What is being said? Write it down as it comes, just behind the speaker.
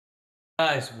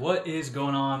Guys, what is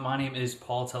going on? My name is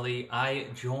Paul Tully. I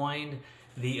joined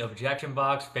the Objection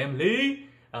Box family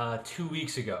 2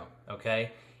 weeks ago,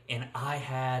 okay? And I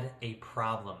had a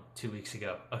problem 2 weeks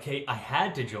ago, okay? I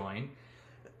had to join,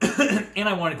 and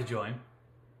I wanted to join,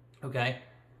 okay?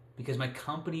 Because my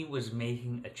company was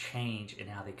making a change in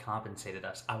how they compensated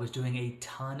us. I was doing a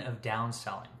ton of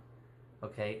downselling,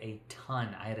 okay? A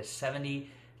ton. I had a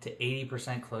 70 to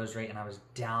 80% close rate, and I was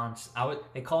down.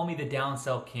 They call me the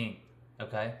downsell king.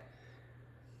 Okay,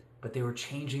 but they were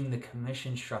changing the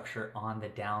commission structure on the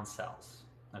downsells.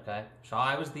 Okay, so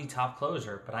I was the top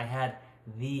closer, but I had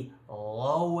the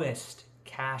lowest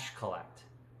cash collect,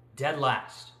 dead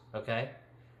last. Okay,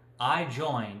 I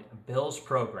joined Bill's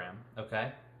program.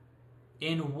 Okay,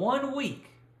 in 1 week,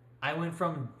 I went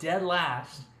from dead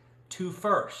last to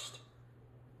first.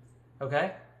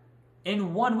 Okay,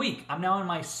 in 1 week, I'm now in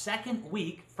my second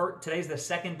week. Today's the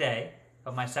second day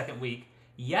of my second week.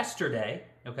 Yesterday,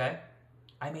 okay,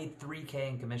 I made $3K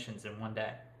in commissions in 1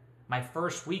 day. My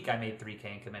first week, I made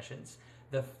 $3K in commissions.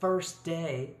 The first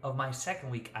day of my second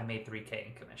week, I made $3K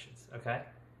in commissions, okay?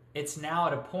 It's now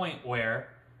at a point where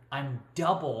I'm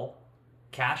double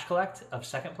cash collect of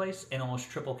second place and almost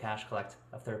triple cash collect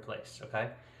of third place, okay?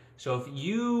 So if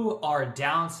you are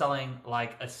downselling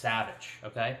like a savage,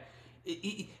 okay,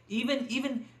 it doesn't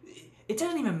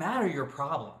even matter your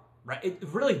problem. Right? It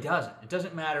really doesn't. It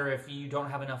doesn't matter if you don't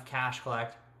have enough cash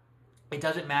collect. It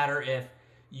doesn't matter if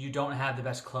you don't have the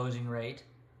best closing rate.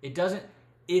 It doesn't,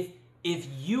 if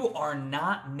you are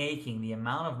not making the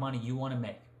amount of money you want to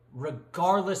make,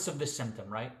 regardless of the symptom,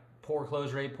 right? Poor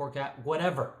close rate, poor cap,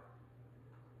 whatever,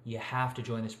 you have to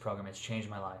join this program. It's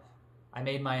changed my life. I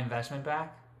made my investment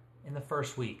back in the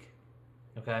first week,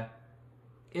 okay?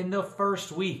 In the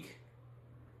first week.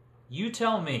 You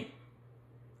tell me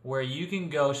where you can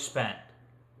go spend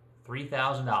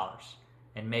 $3,000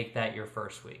 and make that your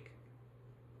first week.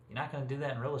 You're not going to do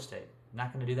that in real estate. You're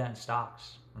not going to do that in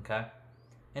stocks, okay?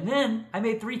 And then I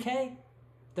made $3K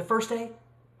the first day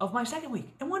of my second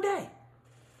week in 1 day.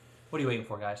 What are you waiting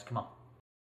for, guys? Come on.